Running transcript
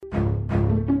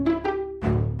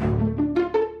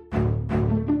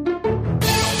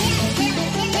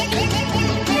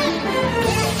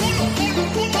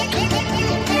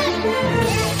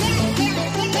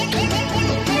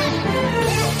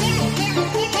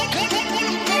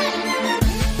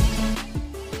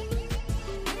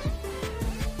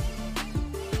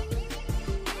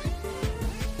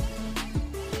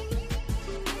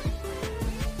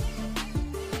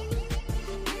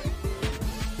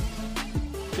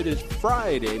It is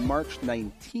Friday, March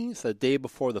 19th, a day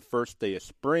before the first day of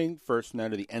spring, first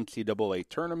night of the NCAA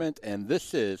tournament, and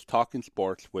this is Talking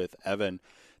Sports with Evan.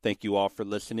 Thank you all for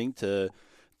listening to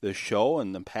the show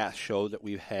and the past shows that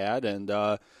we've had, and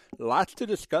lots to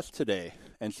discuss today.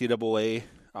 NCAA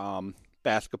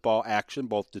basketball action,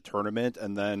 both the tournament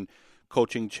and then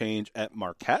coaching change at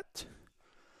Marquette,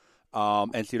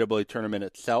 NCAA tournament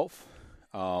itself,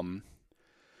 the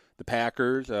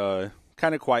Packers,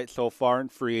 kind of quiet so far in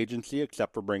free agency,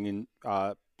 except for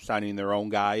signing their own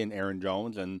guy in Aaron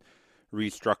Jones and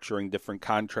restructuring different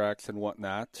contracts and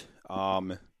whatnot.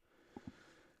 Deshaun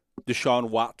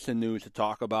Watson news to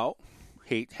talk about.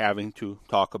 Hate having to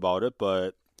talk about it,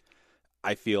 but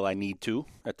I feel I need to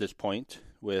at this point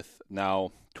with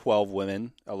now 12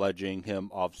 women alleging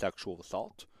him of sexual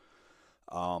assault.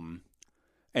 NCAA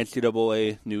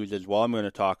news as well I'm going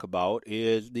to talk about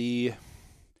is the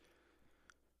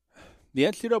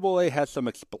NCAA has some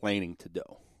explaining to do.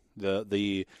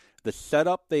 The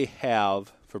setup they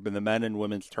have for the men and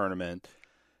women's tournament,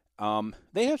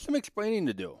 they have some explaining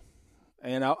to do.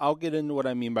 And I'll get into what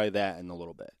I mean by that in a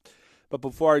little bit. But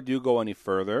before I do go any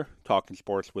further, Talking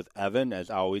Sports with Evan, as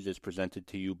always, is presented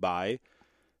to you by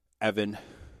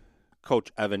Coach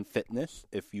Evan Fitness.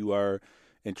 If you are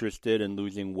interested in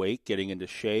losing weight, getting into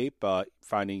shape,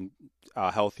 finding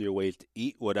healthier ways to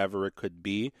eat, whatever it could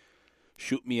be,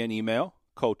 shoot me an email,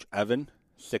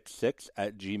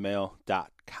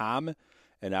 coachevan66@gmail.com,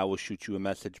 and I will shoot you a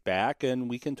message back, and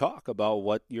we can talk about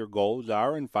what your goals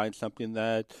are and find something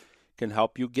that can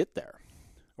help you get there,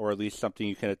 or at least something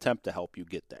you can attempt to help you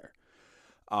get there.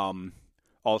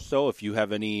 Also, if you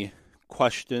have any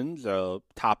questions,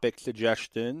 topic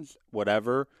suggestions,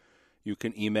 whatever, you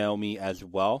can email me as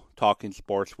well,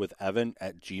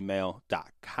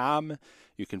 talkingsportswithevan@gmail.com.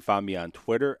 You can find me on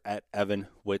Twitter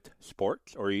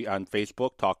 @EvanWithSports, or on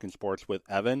Facebook, Talking Sports with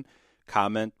Evan.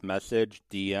 Comment, message,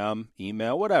 DM,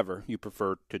 email, whatever you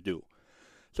prefer to do.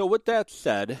 So with that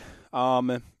said,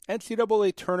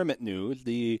 NCAA tournament news.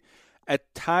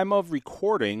 At time of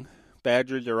recording,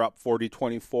 Badgers are up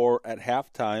 40-24 at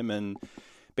halftime, and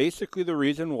basically the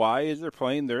reason why is they're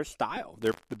playing their style.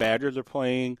 The Badgers are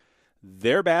playing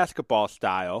their basketball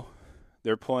style.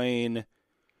 They're playing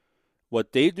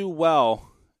what they do well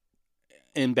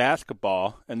in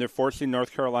basketball, and they're forcing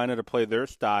North Carolina to play their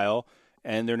style,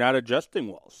 and they're not adjusting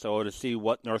well. So to see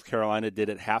what North Carolina did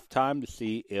at halftime, to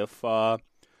see if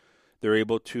they're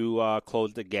able to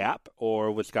close the gap,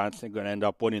 or Wisconsin going to end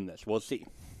up winning this. We'll see.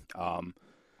 Other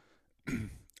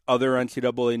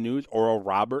NCAA news, Oral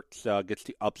Roberts gets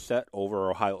the upset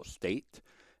over Ohio State.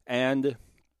 And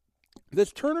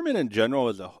this tournament in general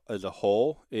as a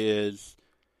whole is,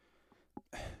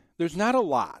 there's not a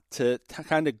lot to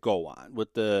kind of go on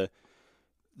with the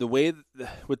way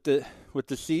with the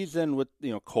season, with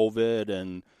COVID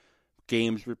and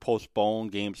games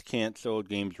postponed, games canceled,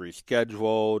 games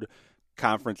rescheduled,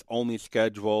 conference only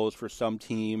schedules for some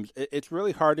teams. It's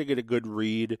really hard to get a good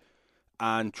read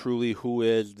on truly who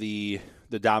is the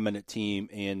dominant team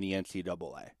in the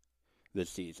NCAA this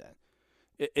season.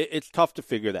 It's tough to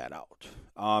figure that out.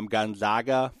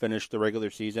 Gonzaga finished the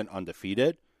regular season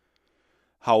undefeated.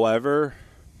 However,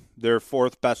 their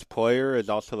fourth best player is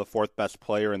also the fourth best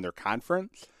player in their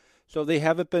conference. So they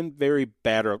haven't been very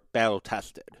battle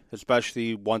tested,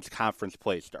 especially once conference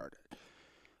play started.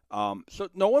 So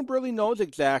no one really knows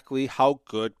exactly how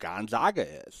good Gonzaga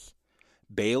is.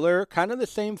 Baylor, kind of the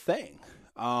same thing.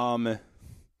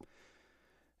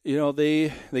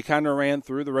 They kind of ran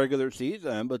through the regular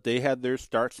season, but they had their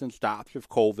starts and stops with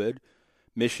COVID.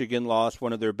 Michigan lost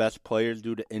one of their best players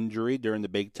due to injury during the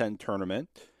Big Ten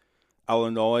tournament.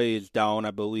 Illinois is down,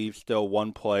 I believe, still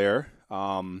one player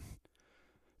from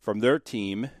their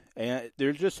team. And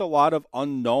there's just a lot of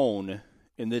unknown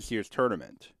in this year's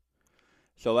tournament.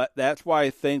 So that's why I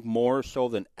think more so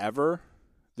than ever,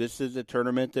 this is a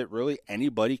tournament that really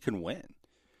anybody can win.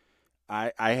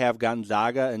 I have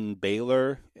Gonzaga and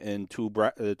Baylor in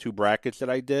the two brackets that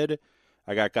I did.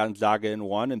 I got Gonzaga in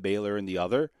one and Baylor in the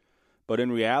other. But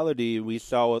in reality, we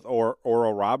saw with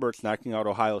Oral Roberts knocking out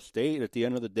Ohio State, at the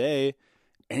end of the day,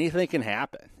 anything can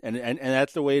happen. And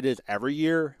that's the way it is every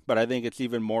year, but I think it's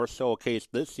even more so a case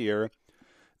this year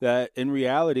that in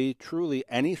reality, truly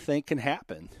anything can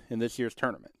happen in this year's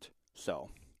tournament. So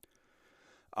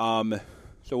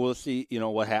we'll see,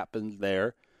 what happens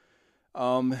there.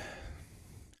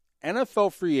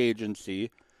 NFL free agency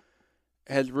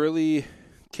has really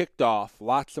kicked off,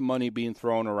 lots of money being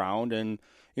thrown around, and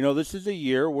this is a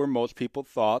year where most people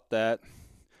thought that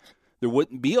there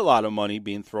wouldn't be a lot of money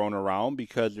being thrown around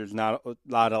because there's not a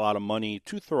lot of money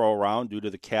to throw around due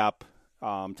to the cap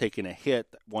taking a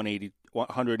hit,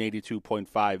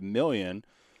 $182.5 million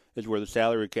is where the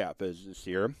salary cap is this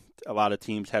year. A lot of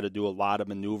teams had to do a lot of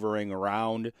maneuvering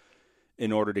around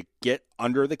in order to get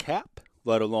under the cap,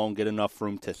 let alone get enough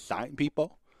room to sign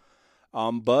people.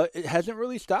 But it hasn't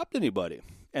really stopped anybody.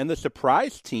 And the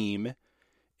surprise team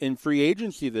in free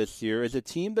agency this year is a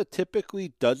team that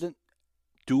typically doesn't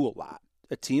do a lot,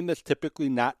 a team that's typically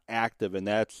not active, and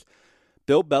that's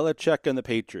Bill Belichick and the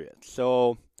Patriots.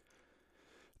 So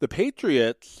the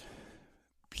Patriots,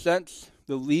 since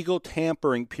the legal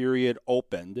tampering period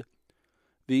opened,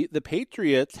 the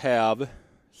Patriots have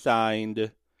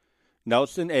signed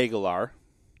Nelson Aguilar.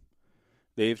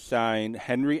 They've signed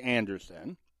Henry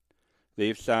Anderson.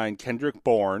 They've signed Kendrick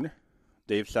Bourne.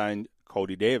 They've signed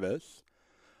Cody Davis,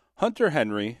 Hunter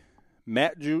Henry,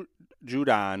 Matt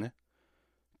Judon,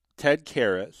 Ted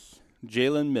Karras,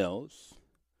 Jalen Mills,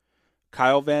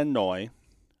 Kyle Van Noy,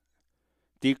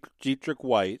 Dietrich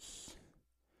Weiss.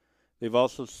 They've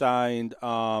also signed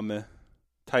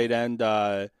tight end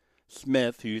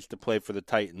Smith, who used to play for the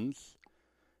Titans,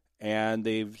 and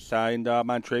they've signed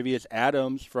Montravius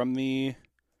Adams from the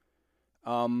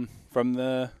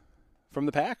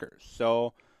Packers.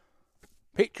 So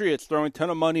Patriots throwing a ton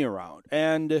of money around,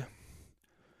 and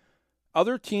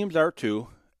other teams are too.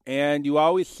 And you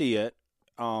always see it.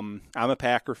 I'm a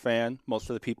Packer fan. Most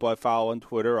of the people I follow on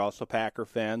Twitter are also Packer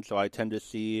fans, so I tend to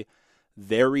see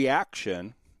their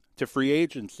reaction to free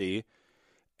agency.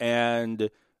 And,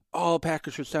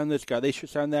 Packers should sign this guy. They should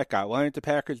sign that guy. Why aren't the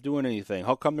Packers doing anything?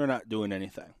 How come they're not doing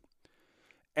anything?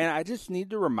 And I just need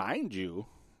to remind you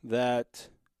that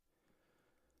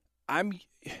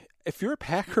if you're a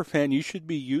Packer fan, you should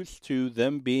be used to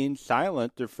them being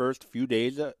silent their first few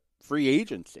days of free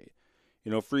agency.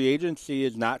 You know, free agency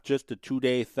is not just a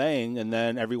 2-day thing and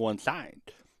then everyone's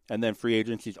signed and then free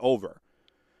agency's over.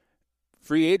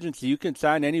 Free agency, you can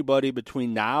sign anybody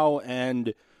between now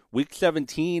and week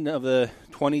 17 of the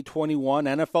 2021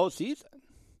 NFL season.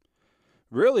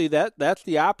 Really, that's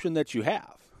the option that you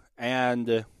have.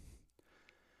 And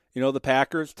the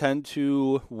Packers tend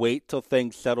to wait till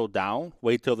things settle down,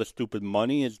 wait till the stupid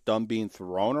money is done being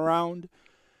thrown around,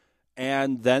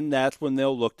 and then that's when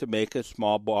they'll look to make a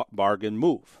small bargain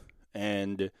move.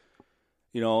 And,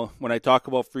 when I talk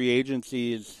about free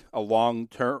agency as a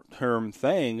long-term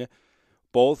thing,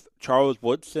 both Charles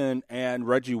Woodson and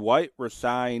Reggie White were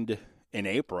signed in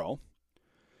April.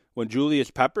 When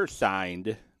Julius Peppers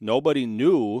signed, nobody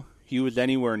knew he was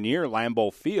anywhere near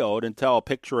Lambeau Field until a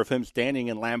picture of him standing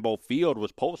in Lambeau Field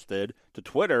was posted to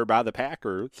Twitter by the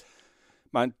Packers.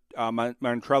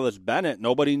 Montrellis Bennett,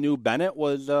 nobody knew Bennett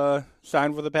was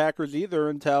signed for the Packers either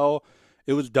until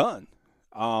it was done.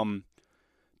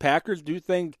 Packers do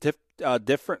things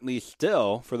differently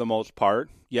still for the most part.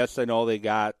 Yes, I know they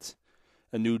got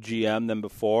a new GM than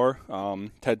before.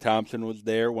 Ted Thompson was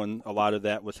there when a lot of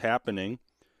that was happening.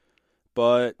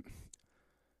 But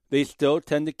they still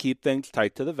tend to keep things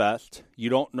tight to the vest. You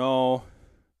don't know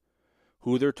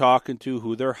who they're talking to,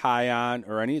 who they're high on,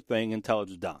 or anything until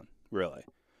it's done, really.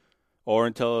 Or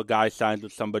until a guy signs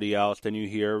with somebody else, then you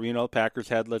hear, Packers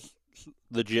had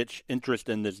legit interest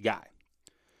in this guy.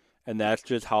 And that's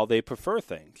just how they prefer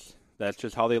things. That's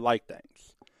just how they like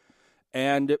things.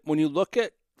 And when you look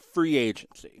at free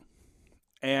agency,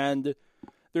 and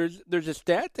there's a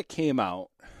stat that came out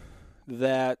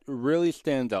that really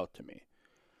stands out to me.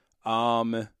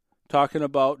 Talking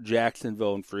about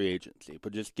Jacksonville and free agency,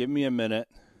 but just give me a minute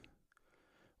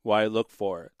while I look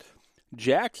for it.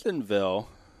 Jacksonville,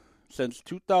 since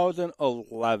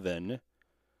 2011,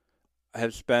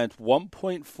 have spent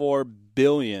 $1.4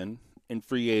 billion in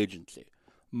free agency,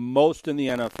 most in the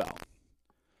NFL.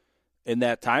 In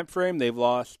that time frame, they've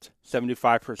lost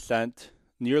 75%,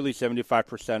 nearly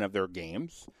 75% of their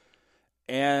games,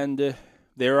 and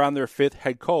they're on their fifth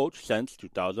head coach since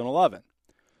 2011.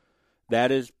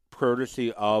 That is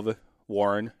courtesy of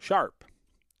Warren Sharp.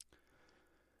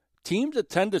 Teams that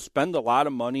tend to spend a lot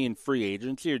of money in free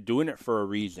agency are doing it for a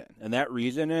reason, and that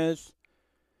reason is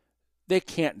they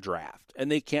can't draft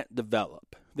and they can't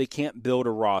develop. They can't build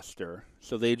a roster,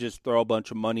 so they just throw a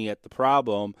bunch of money at the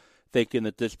problem, thinking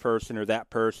that this person or that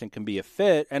person can be a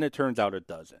fit, and it turns out it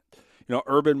doesn't.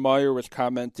 Urban Meyer was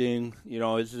commenting,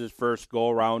 this is his first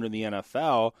go-around in the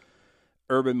NFL.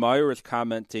 Urban Meyer was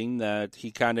commenting that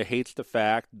he kind of hates the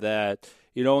fact that,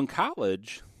 in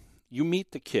college, you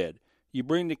meet the kid. You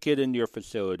bring the kid into your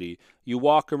facility. You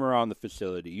walk him around the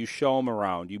facility. You show him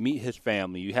around. You meet his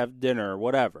family. You have dinner,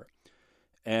 whatever.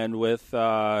 And with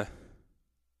the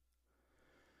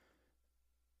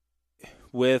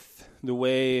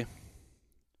way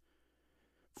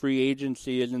free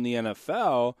agency is in the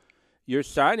NFL, you're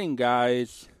signing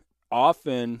guys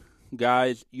often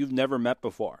guys you've never met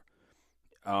before.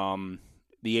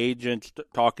 The agent's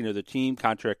talking to the team,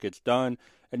 contract gets done,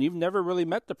 and you've never really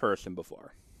met the person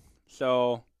before.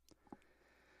 So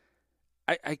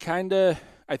I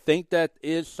think that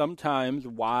is sometimes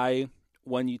why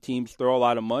when you teams throw a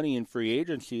lot of money in free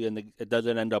agency and it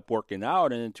doesn't end up working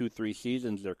out, and in 2-3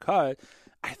 seasons they're cut,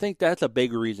 I think that's a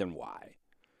big reason why.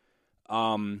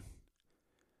 And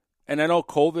I know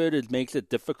COVID makes it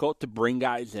difficult to bring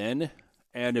guys in,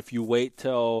 and if you wait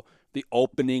till the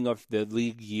opening of the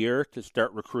league year to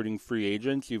start recruiting free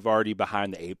agents, you've already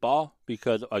behind the 8 ball,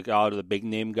 because like a lot of the big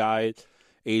name guys,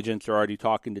 agents are already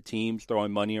talking to teams,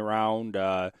 throwing money around,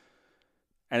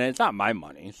 and it's not my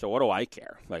money, so what do I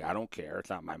care? Like, I don't care. It's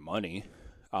not my money.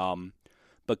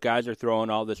 But guys are throwing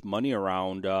all this money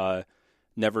around,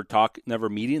 never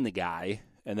meeting the guy,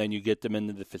 and then you get them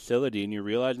into the facility and you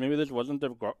realize maybe this wasn't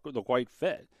the quite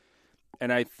fit.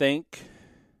 And I think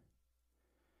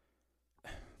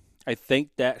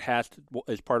that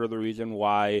is part of the reason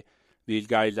why these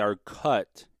guys are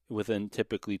cut within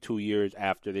typically 2 years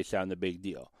after they sign the big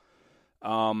deal.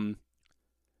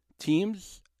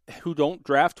 Teams who don't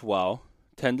draft well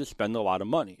tend to spend a lot of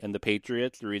money. And the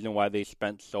Patriots, the reason why they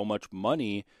spent so much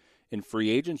money in free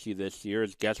agency this year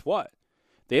is, guess what?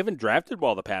 They haven't drafted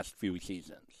well the past few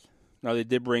seasons. Now, they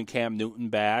did bring Cam Newton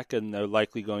back, and they're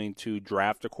likely going to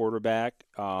draft a quarterback.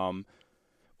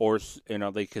 Or,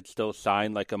 they could still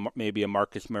sign like maybe a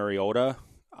Marcus Mariota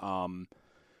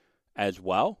as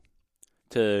well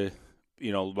to,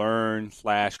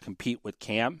 learn/compete with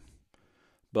Cam.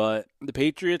 But the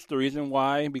Patriots, the reason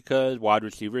why, because wide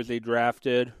receivers they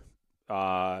drafted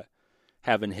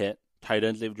haven't hit. Tight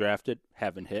ends they've drafted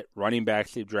haven't hit. Running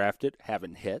backs they've drafted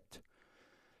haven't hit.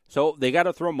 So they got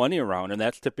to throw money around, and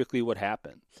that's typically what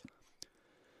happens.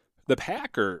 The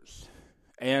Packers,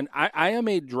 and I am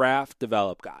a draft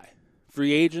develop guy.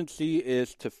 Free agency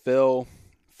is to fill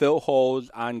holes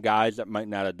on guys that might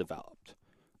not have developed,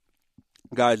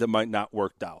 guys that might not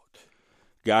worked out.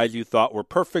 Guys you thought were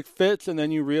perfect fits, and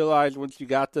then you realize once you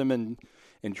got them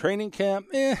in training camp,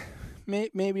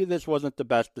 maybe this wasn't the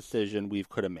best decision we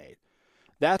could have made.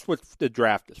 That's what the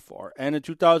draft is for. And in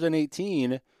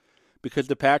 2018, because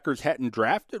the Packers hadn't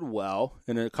drafted well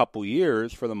in a couple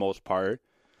years for the most part,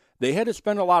 they had to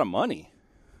spend a lot of money.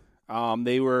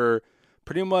 They were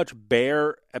pretty much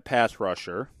bare at pass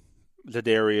rusher,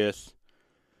 Zadarius,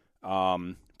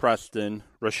 Preston,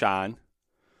 Rashawn.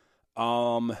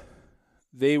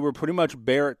 They were pretty much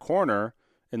bare at corner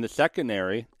in the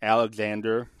secondary,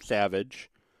 Alexander, Savage.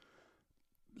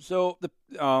 So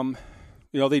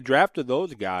they drafted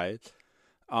those guys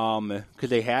because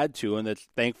they had to, and that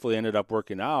thankfully ended up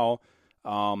working out.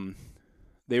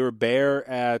 They were bare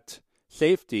at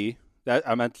safety.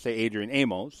 I meant to say Adrian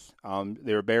Amos.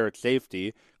 They were bare at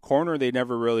safety. Corner they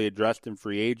never really addressed in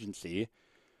free agency.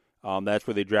 That's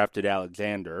where they drafted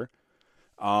Alexander.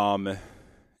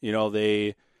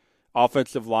 They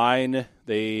offensive line,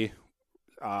 they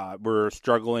were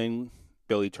struggling.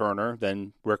 Billy Turner,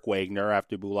 then Rick Wagner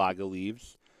after Bulaga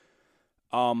leaves.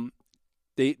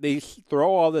 They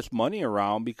throw all this money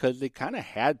around because they kind of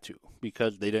had to,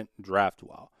 because they didn't draft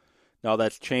well. Now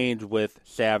that's changed with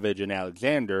Savage and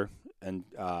Alexander and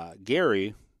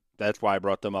Gary. That's why I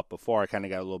brought them up before. I kind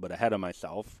of got a little bit ahead of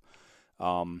myself.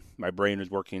 My brain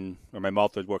is working, or my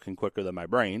mouth is working quicker than my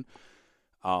brain.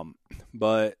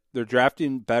 But they're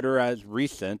drafting better as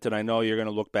recent, and I know you're going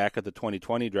to look back at the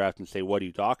 2020 draft and say, what are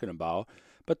you talking about?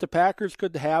 But the Packers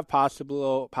could have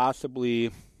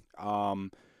possibly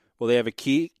they have a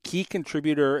key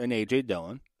contributor in A.J.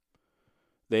 Dillon.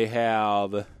 They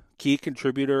have key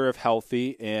contributor, if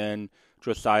healthy, in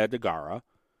Josiah DeGara.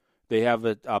 They have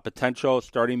a potential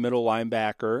starting middle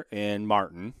linebacker in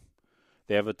Martin.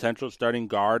 They have a potential starting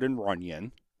guard in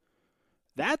Runyon.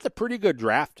 That's a pretty good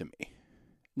draft to me.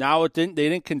 Now, they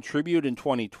didn't contribute in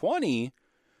 2020,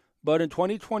 but in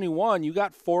 2021, you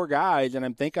got 4 guys, and I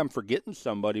think I'm forgetting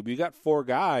somebody, but you got 4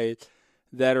 guys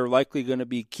that are likely going to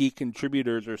be key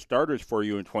contributors or starters for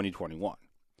you in 2021.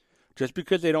 Just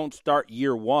because they don't start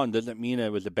year one doesn't mean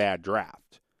it was a bad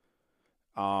draft.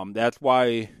 That's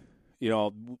why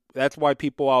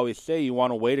people always say you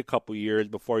want to wait a couple years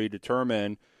before you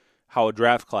determine how a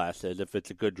draft class is, if it's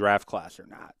a good draft class or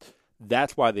not.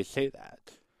 That's why they say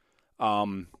that.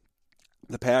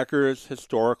 The Packers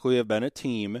historically have been a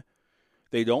team.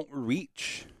 They don't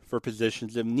reach for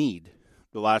positions of need.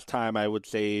 The last time I would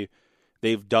say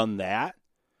they've done that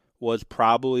was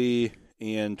probably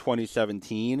in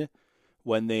 2017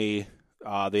 when they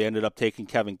ended up taking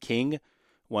Kevin King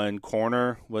when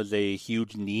corner was a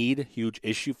huge need, huge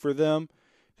issue for them.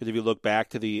 Because if you look back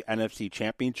to the NFC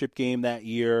Championship game that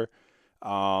year,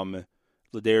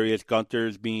 Ladarius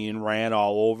Gunter's being ran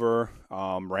all over.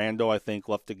 Randall, I think,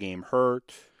 left the game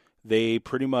hurt. They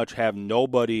pretty much have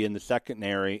nobody in the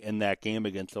secondary in that game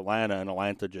against Atlanta, and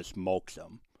Atlanta just smokes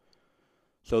them.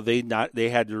 So they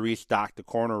had to restock the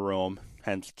corner room,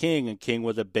 hence King, and King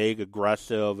was a big,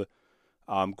 aggressive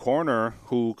corner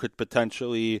who could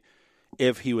potentially,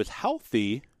 if he was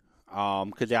healthy,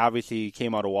 because obviously he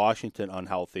came out of Washington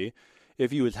unhealthy,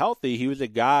 if he was healthy, he was a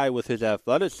guy with his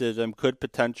athleticism could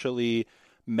potentially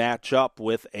match up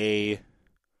with a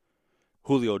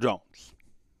Julio Jones.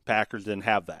 Packers didn't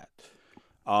have that.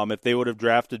 If they would have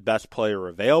drafted best player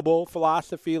available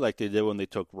philosophy like they did when they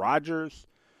took Rodgers,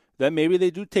 then maybe they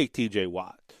do take T.J.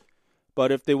 Watt.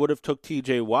 But if they would have took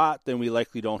T.J. Watt, then we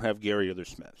likely don't have Gary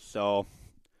Smith. So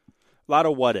a lot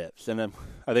of what-ifs. And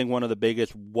I think one of the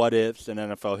biggest what-ifs in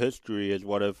NFL history is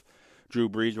what if Drew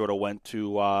Brees would have went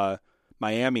to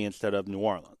Miami instead of New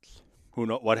Orleans? Who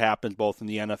knows what happens both in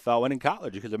the NFL and in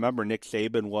college? Because remember, Nick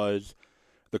Saban was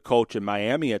the coach in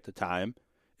Miami at the time.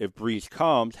 If Brees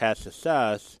comes, has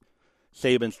success,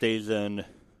 Saban stays in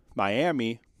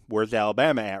Miami. Where's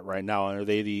Alabama at right now? And are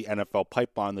they the NFL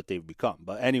pipeline that they've become?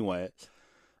 But anyway,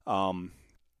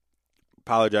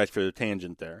 apologize for the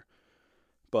tangent there.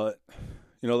 But,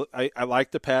 I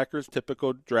like the Packers'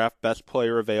 typical draft best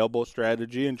player available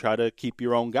strategy and try to keep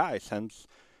your own guys. Hence,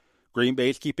 Green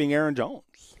Bay's keeping Aaron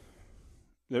Jones.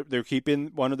 They're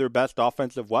keeping one of their best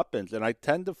offensive weapons. And I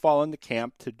tend to fall in the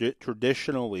camp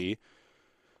traditionally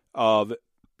of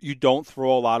you don't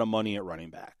throw a lot of money at running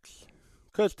backs.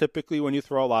 Because typically when you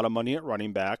throw a lot of money at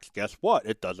running backs, guess what?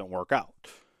 It doesn't work out.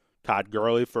 Todd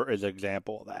Gurley is an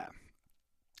example of that.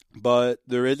 But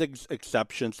there is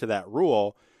exceptions to that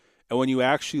rule. And when you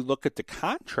actually look at the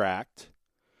contract,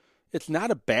 it's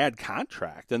not a bad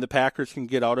contract. And the Packers can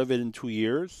get out of it in 2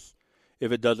 years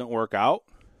if it doesn't work out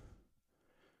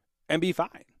and be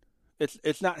fine.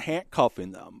 It's not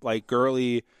handcuffing them. Like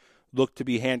Gurley looked to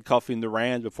be handcuffing the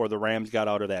Rams before the Rams got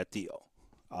out of that deal.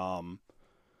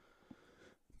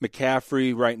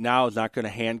 McCaffrey right now is not going to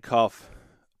handcuff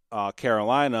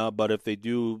Carolina, but if they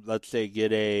do, let's say,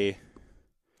 get a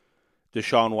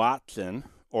Deshaun Watson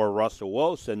or Russell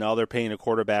Wilson, now they're paying a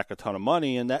quarterback a ton of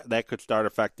money, and that could start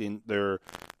affecting their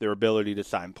ability to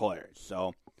sign players.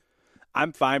 So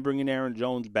I'm fine bringing Aaron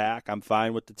Jones back. I'm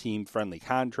fine with the team-friendly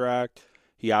contract.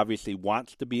 He obviously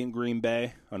wants to be in Green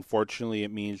Bay. Unfortunately,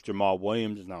 it means Jamal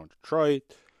Williams is now in Detroit,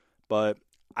 but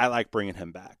I like bringing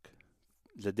him back.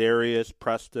 Zadarius,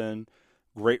 Preston,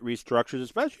 great restructures,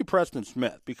 especially Preston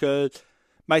Smith, because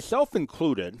myself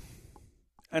included,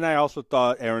 and I also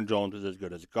thought Aaron Jones was as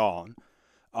good as gone.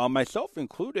 Myself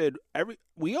included,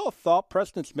 we all thought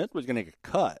Preston Smith was going to get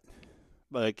cut.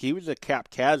 Like, he was a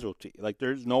cap casualty. Like,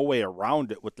 there's no way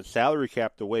around it with the salary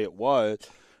cap the way it was.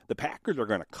 The Packers are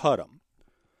going to cut him.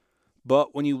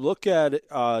 But when you look at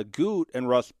Goot and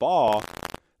Russ Ball,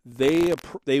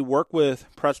 they work with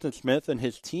Preston Smith and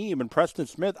his team, and Preston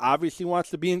Smith obviously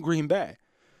wants to be in Green Bay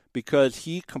because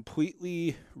he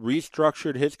completely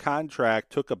restructured his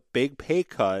contract, took a big pay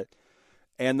cut,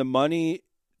 and the money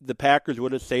the Packers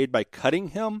would have saved by cutting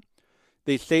him,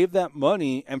 they saved that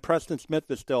money, and Preston Smith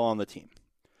is still on the team.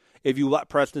 If you let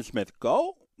Preston Smith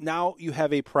go, now you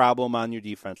have a problem on your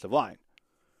defensive line.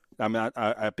 I'm not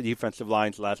defensive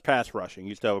line's last pass rushing.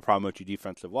 You still have a problem with your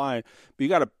defensive line, but you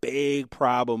got a big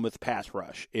problem with pass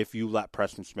rush if you let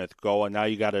Preston Smith go, and now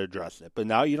you got to address it. But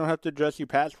now you don't have to address your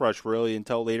pass rush really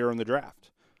until later in the draft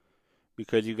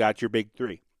because you got your big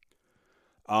three.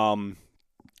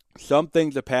 Some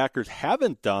things the Packers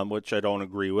haven't done, which I don't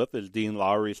agree with, is Dean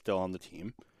Lowry still on the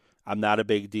team. I'm not a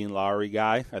big Dean Lowry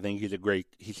guy. I think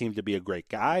he seems to be a great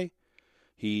guy.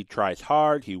 He tries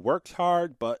hard, he works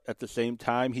hard, but at the same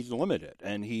time, he's limited.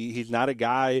 And he's not a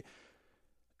guy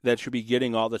that should be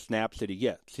getting all the snaps that he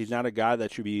gets. He's not a guy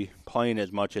that should be playing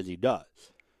as much as he does.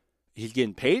 He's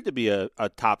getting paid to be a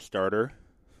top starter,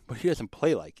 but he doesn't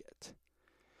play like it.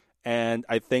 And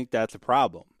I think that's a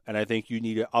problem. And I think you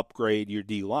need to upgrade your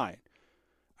D-line.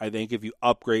 I think if you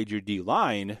upgrade your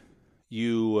D-line,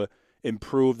 you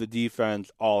improve the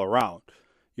defense all around.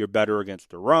 You're better against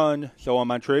the run. So on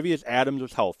Montrevious Adams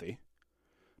was healthy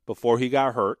before he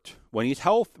got hurt. When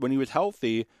he was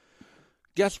healthy,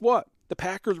 guess what? The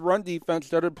Packers' run defense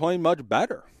started playing much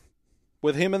better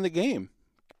with him in the game.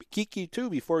 Kiki too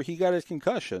before he got his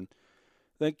concussion.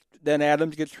 Then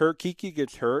Adams gets hurt, Kiki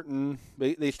gets hurt, and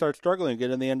they start struggling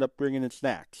again, and they end up bringing in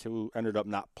Snacks, who ended up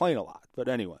not playing a lot. But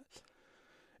anyways,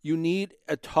 you need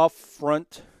a tough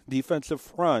defensive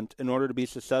front in order to be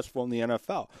successful in the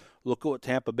NFL. Look at what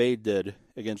Tampa Bay did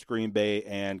against Green Bay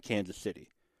and Kansas City.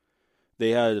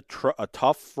 They had a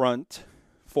tough front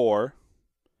four,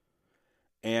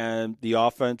 and the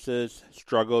offenses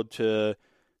struggled to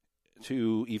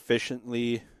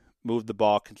efficiently move the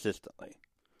ball consistently.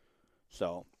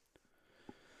 So,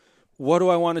 what do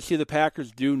I want to see the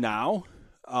Packers do now?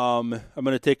 I'm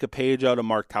going to take a page out of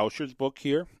Mark Tauscher's book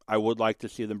here. I would like to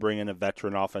see them bring in a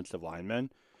veteran offensive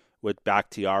lineman, with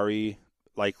Bakhtiari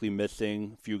likely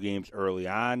missing a few games early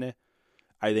on.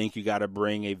 I think you got to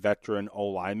bring a veteran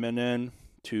O-lineman in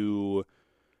to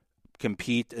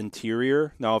compete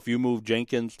interior. Now, if you move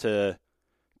Jenkins to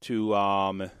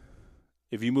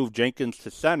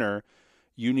center,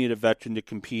 you need a veteran to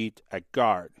compete at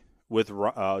guard with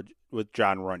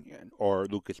John Runyon or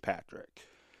Lucas Patrick.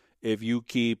 If you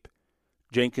keep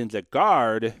Jenkins at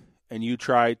guard and you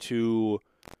try to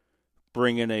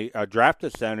bring in a draft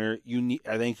center,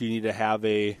 I think you need to have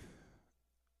a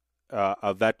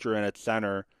veteran at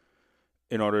center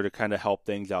in order to kind of help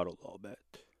things out a little bit.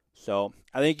 So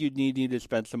I think you need to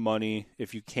spend some money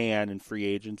if you can in free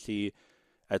agency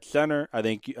at center. I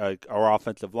think our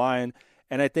offensive line,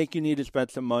 and I think you need to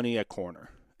spend some money at corner.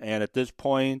 And at this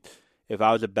point, if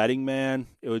I was a betting man,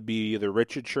 it would be either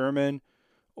Richard Sherman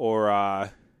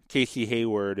or Casey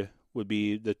Hayward would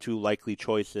be the two likely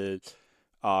choices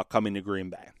coming to Green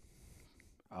Bay.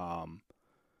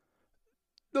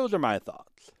 Those are my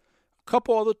thoughts. A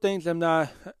couple other things I'm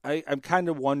kind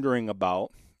of wondering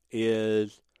about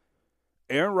is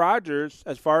Aaron Rodgers,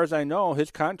 as far as I know,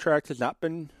 his contract has not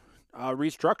been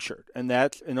restructured. And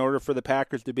that's in order for the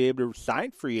Packers to be able to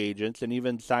sign free agents and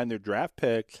even sign their draft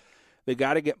picks, they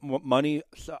got to get money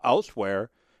elsewhere.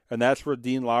 And that's for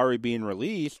Dean Lowry being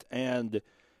released and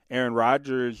Aaron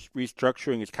Rodgers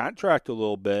restructuring his contract a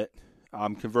little bit,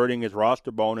 converting his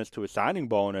roster bonus to a signing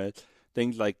bonus,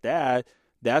 things like that.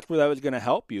 That's where that was going to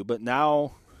help you. But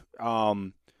now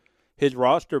his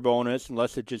roster bonus,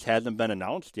 unless it just hasn't been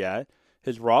announced yet,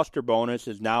 his roster bonus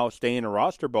is now staying a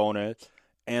roster bonus,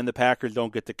 and the Packers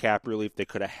don't get the cap relief they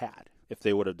could have had if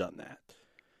they would have done that.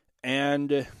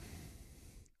 And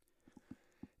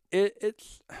it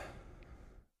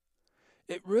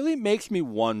really makes me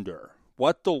wonder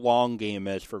what the long game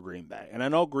is for Green Bay. And I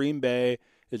know Green Bay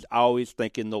is always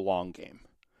thinking the long game.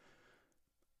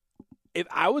 If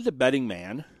I was a betting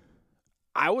man,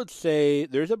 I would say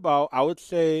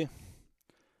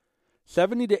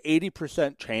 70 to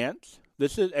 80% chance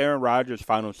this is Aaron Rodgers'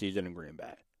 final season in Green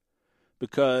Bay.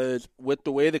 Because with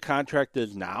the way the contract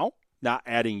is now, not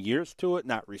adding years to it,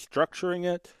 not restructuring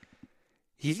it,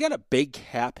 he's got a big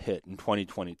cap hit in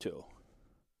 2022.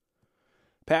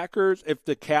 Packers, if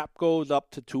the cap goes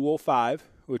up to 205,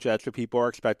 which that's what people are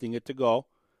expecting it to go,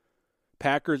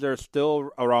 Packers are still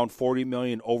around $40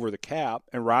 million over the cap,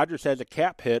 and Rodgers has a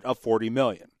cap hit of $40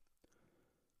 million.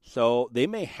 So they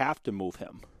may have to move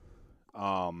him.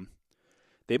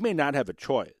 They may not have a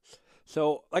choice.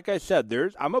 So, like I said,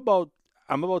 I'm about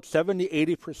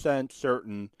 70-80%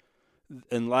 certain,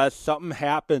 unless something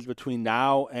happens between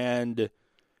now and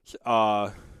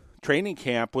training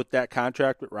camp with that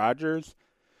contract with Rodgers,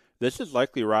 this is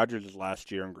likely Rodgers'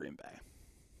 last year in Green Bay.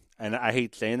 And I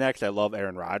hate saying that because I love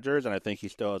Aaron Rodgers, and I think he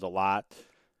still has a lot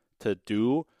to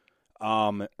do.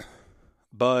 But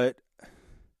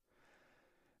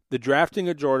the drafting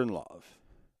of Jordan Love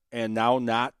and now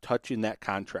not touching that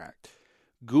contract,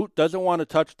 Goot doesn't want to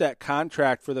touch that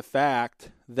contract for the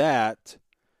fact that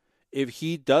if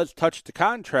he does touch the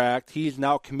contract, he's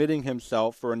now committing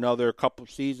himself for another couple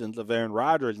seasons of Aaron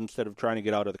Rodgers instead of trying to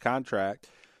get out of the contract.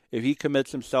 If he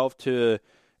commits himself to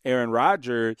Aaron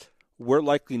Rodgers, we're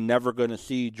likely never going to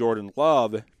see Jordan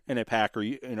Love in a Packer,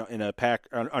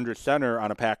 under center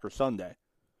on a Packer Sunday.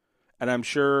 And I'm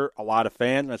sure a lot of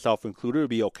fans, myself included, would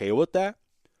be okay with that.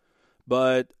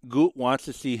 But Goot wants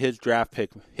to see his draft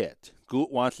pick hit.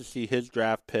 Goot wants to see his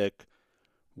draft pick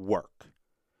work.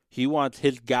 He wants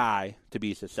his guy to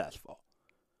be successful.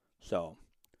 So,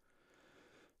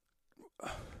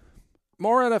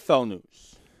 more NFL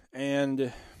news.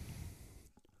 And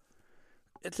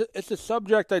it's a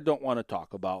subject I don't want to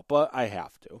talk about, but I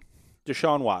have to.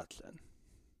 Deshaun Watson.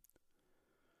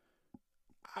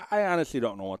 I honestly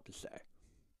don't know what to say.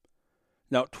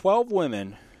 Now, 12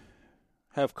 women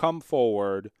have come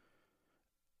forward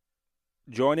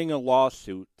joining a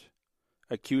lawsuit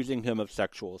accusing him of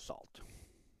sexual assault.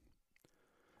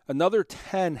 Another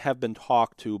 10 have been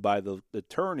talked to by the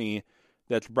attorney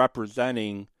that's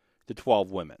representing the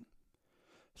 12 women.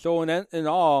 So in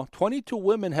all, 22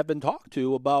 women have been talked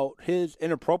to about his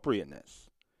inappropriateness.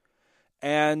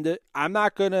 And I'm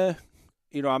not going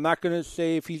to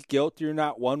say if he's guilty or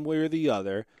not one way or the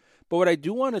other. But what I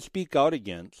do want to speak out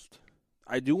against,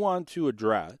 I do want to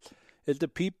address, is the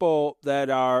people that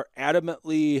are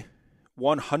adamantly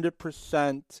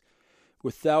 100%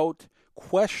 without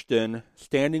question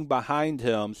standing behind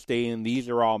him saying these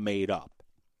are all made up.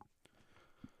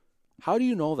 How do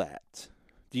you know that?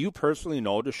 Do you personally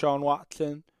know Deshaun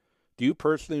Watson? Do you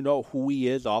personally know who he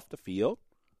is off the field?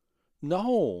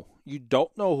 No, you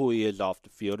don't know who he is off the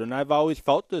field, and I've always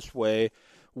felt this way.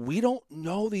 We don't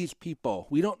know these people.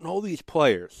 We don't know these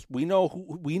players. We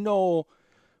know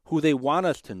who they want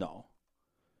us to know.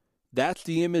 That's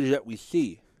the image that we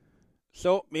see.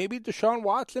 So maybe Deshaun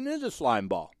Watson is a slime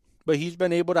ball, but he's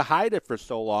been able to hide it for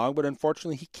so long, but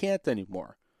unfortunately he can't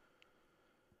anymore.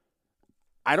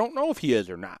 I don't know if he is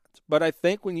or not, but I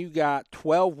think when you got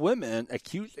 12 women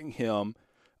accusing him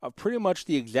of pretty much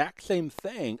the exact same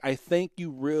thing, I think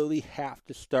you really have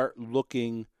to start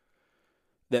looking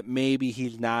that maybe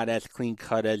he's not as clean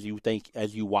cut as you think,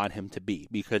 as you want him to be,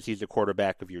 because he's a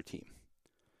quarterback of your team.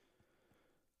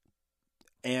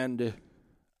 And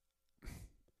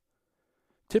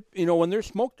when there's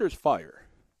smoke, there's fire.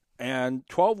 And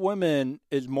 12 women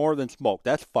is more than smoke.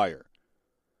 That's fire.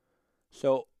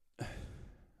 So,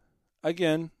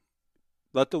 again,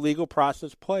 let the legal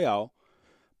process play out.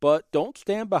 But don't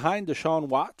stand behind Deshaun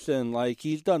Watson like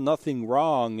he's done nothing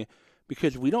wrong,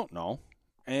 because we don't know.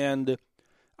 And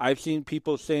I've seen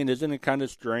people saying, isn't it kind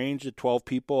of strange that 12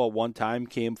 people at one time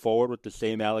came forward with the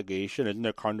same allegation? Isn't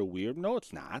it kind of weird? No,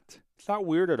 it's not. It's not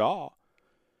weird at all.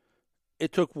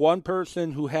 It took one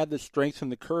person who had the strength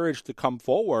and the courage to come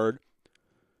forward.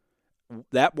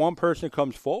 That one person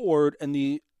comes forward, and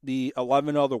the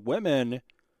 11 other women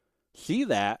see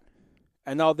that,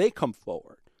 and now they come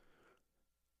forward.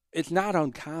 It's not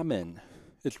uncommon.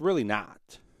 It's really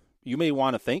not. You may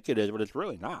want to think it is, but it's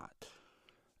really not.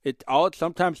 All it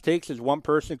sometimes takes is one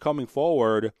person coming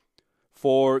forward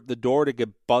for the door to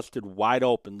get busted wide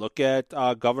open. Look at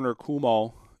Governor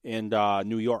Cuomo in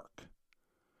New York.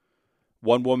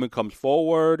 One woman comes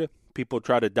forward. People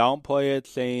try to downplay it,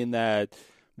 saying that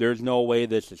there's no way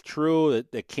this is true.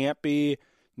 It can't be.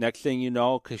 Next thing you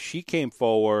know, because she came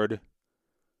forward,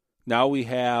 now we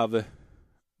have,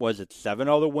 7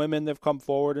 other women that have come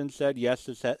forward and said, yes,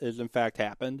 this has in fact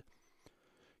happened.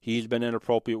 He's been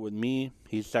inappropriate with me.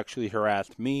 He's sexually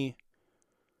harassed me.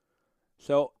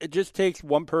 So it just takes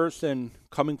one person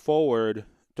coming forward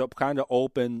to kind of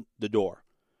open the door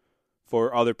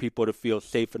for other people to feel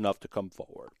safe enough to come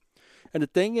forward. And the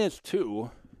thing is, too,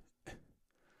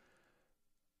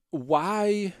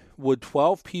 why would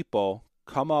 12 people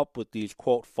come up with these,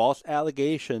 quote, false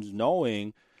allegations,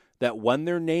 knowing that when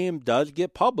their name does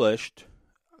get published,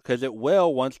 because it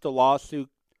will once the lawsuit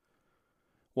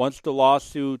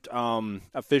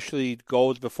officially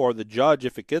goes before the judge,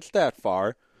 if it gets that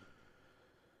far,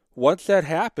 once that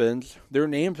happens, their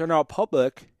names are now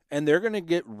public, and they're going to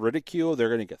get ridiculed, they're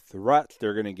going to get threats,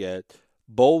 they're going to get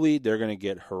bullied, they're going to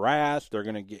get harassed, they're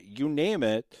going to get, you name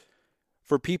it,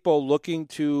 for people looking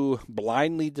to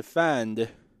blindly defend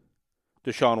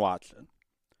Deshaun Watson.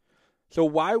 So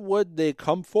why would they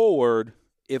come forward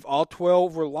if all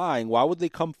 12 were lying? Why would they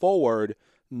come forward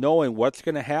knowing what's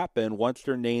going to happen once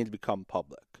their names become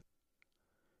public?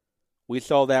 We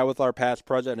saw that with our past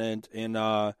president in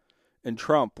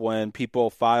Trump, when people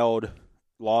filed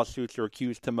lawsuits or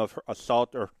accused him of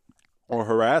assault or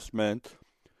harassment.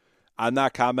 I'm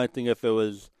not commenting if it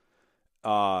was.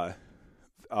 I'm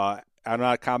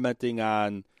not commenting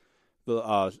on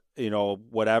the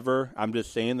whatever. I'm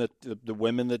just saying that the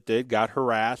women that did got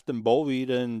harassed and bullied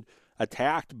and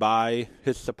attacked by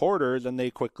his supporters, and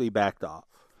they quickly backed off.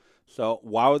 So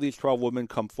why would these 12 women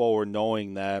come forward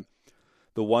knowing that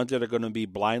the ones that are going to be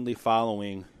blindly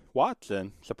following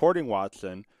Watson, supporting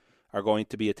Watson, are going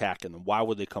to be attacking them? Why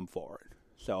would they come forward?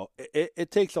 So it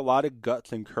takes a lot of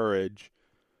guts and courage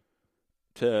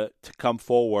to come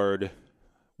forward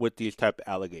with these type of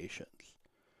allegations.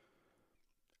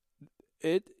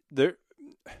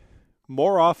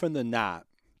 More often than not,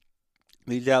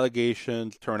 these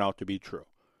allegations turn out to be true.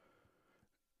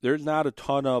 There's not a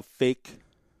ton of fake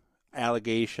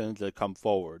allegations that come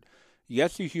forward.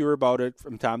 Yes, you hear about it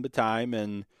from time to time,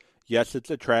 and yes,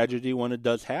 it's a tragedy when it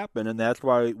does happen, and that's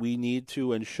why we need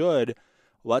to and should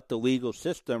let the legal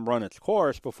system run its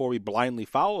course before we blindly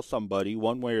follow somebody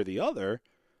one way or the other.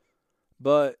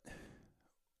 But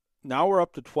now we're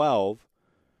up to 12.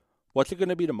 What's it going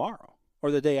to be tomorrow or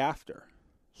the day after?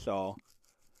 So,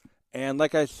 and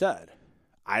like I said,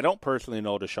 I don't personally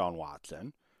know Deshaun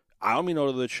Watson. I only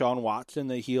know the Deshaun Watson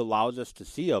that he allows us to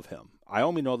see of him. I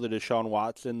only know the Deshaun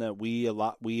Watson that we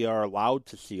are allowed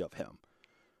to see of him.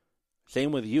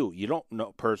 Same with you. You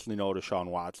don't personally know Deshaun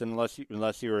Watson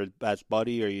unless you're his best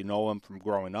buddy or you know him from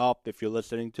growing up, if you're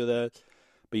listening to this.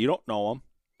 But you don't know him.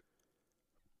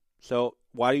 So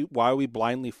why are we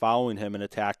blindly following him and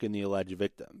attacking the alleged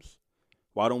victims?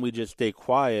 Why don't we just stay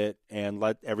quiet and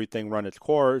let everything run its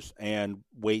course and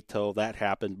wait till that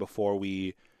happens before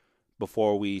we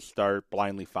start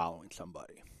blindly following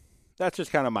somebody? That's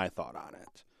just kind of my thought on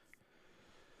it.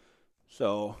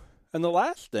 So, and the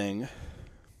last thing,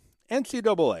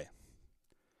 NCAA.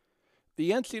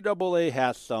 The NCAA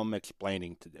has some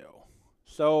explaining to do.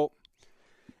 So,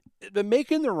 it's been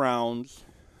making the rounds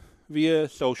via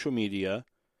social media,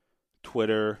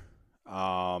 Twitter,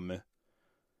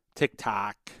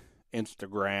 TikTok,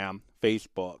 Instagram,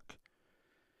 Facebook.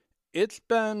 It's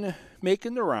been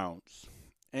making the rounds,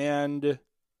 and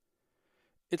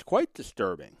it's quite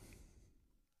disturbing.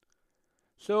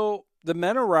 So the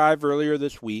men arrived earlier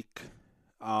this week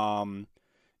in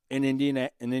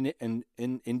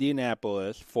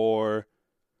Indianapolis for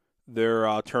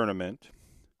their tournament,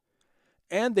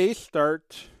 and they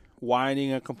start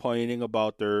whining and complaining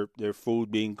about their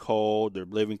food being cold, their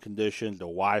living conditions, the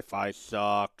Wi-Fi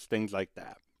sucks, things like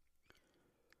that.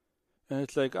 And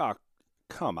it's like, oh,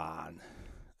 come on.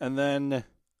 And then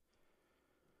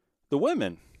the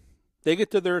women, they get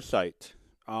to their site.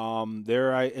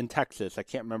 They're in Texas. I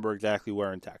can't remember exactly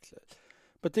where in Texas.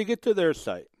 But they get to their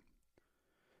site.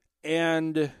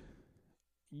 And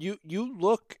you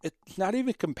look, it's not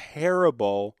even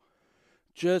comparable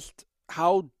just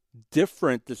how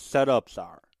different the setups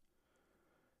are.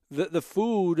 The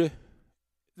food,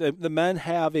 the men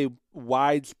have a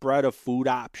wide spread of food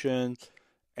options,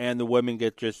 and the women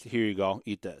get just, here you go,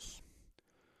 eat this.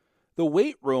 The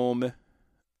weight room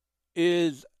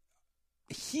is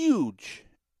huge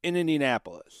in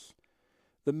Indianapolis.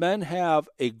 The men have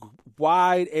a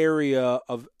wide area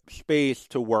of space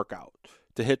to work out,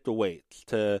 to hit the weights,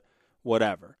 to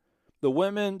whatever. The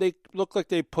women, they look like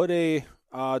they put a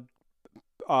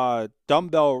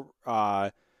dumbbell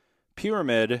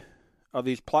pyramid of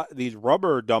these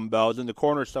rubber dumbbells in the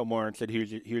corner somewhere and said,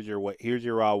 "Here's your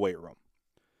weight room."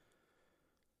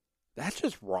 That's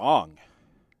just wrong.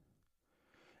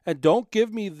 And don't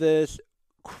give me this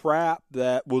crap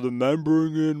that, well, the men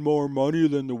bring in more money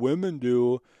than the women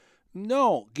do.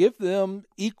 No, give them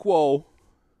equal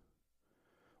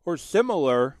or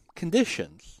similar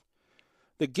conditions.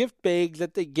 The gift bags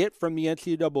that they get from the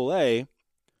NCAA,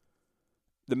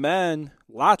 the men,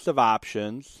 lots of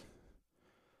options.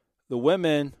 The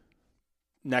women,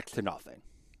 next to nothing.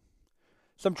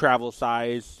 Some travel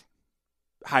size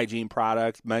hygiene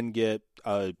products. Men get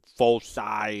full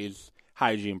size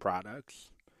hygiene products.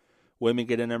 Women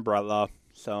get an umbrella,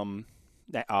 some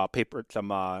paper, some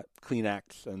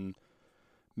Kleenex, and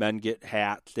men get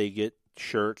hats. They get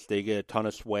shirts. They get a ton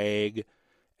of swag,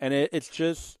 and it's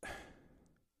just,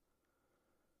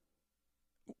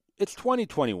 it's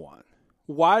 2021.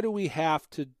 Why do we have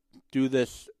to do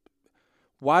this?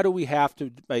 Why do we have to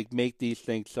make these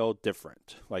things so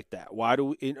different like that? Why do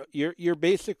we, you're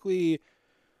basically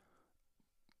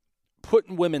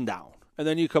putting women down, and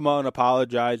then you come out and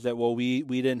apologize that, well, we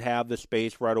didn't have the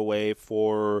space right away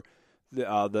for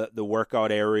the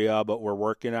workout area, but we're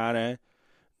working on it.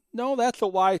 No, that's a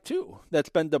lie too. That's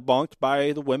been debunked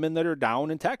by the women that are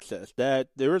down in Texas. That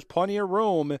there is plenty of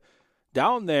room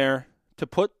down there to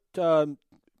put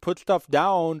stuff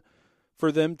down for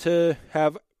them to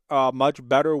have a much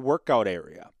better workout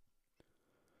area.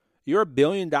 You're a $1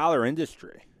 billion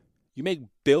industry. You make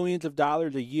billions of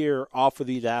dollars a year off of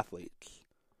these athletes.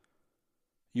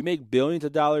 You make billions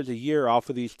of dollars a year off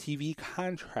of these TV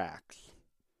contracts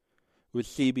with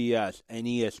CBS and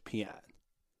ESPN.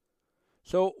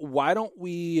 So why don't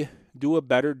we do a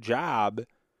better job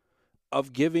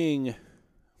of giving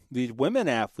these women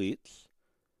athletes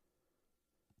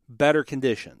better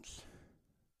conditions?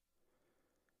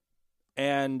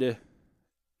 And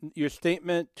your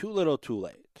statement, too little, too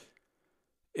late.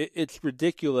 It's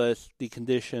ridiculous, the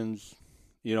conditions,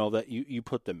 that you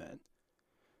put them in.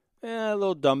 A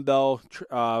little dumbbell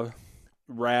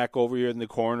rack over here in the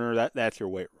corner, that's your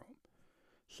weight room.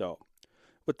 So,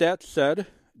 with that said, I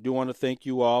do want to thank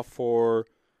you all for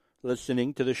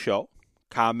listening to the show.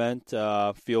 Comment,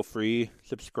 feel free,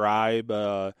 subscribe,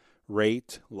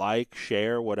 rate, like,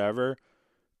 share, whatever.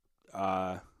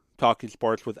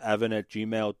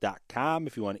 TalkingSportsWithEvan@gmail.com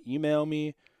if you want to email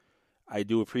me. I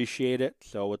do appreciate it.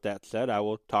 So with that said, I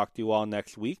will talk to you all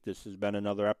next week. This has been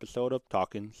another episode of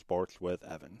Talking Sports with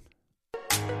Evan.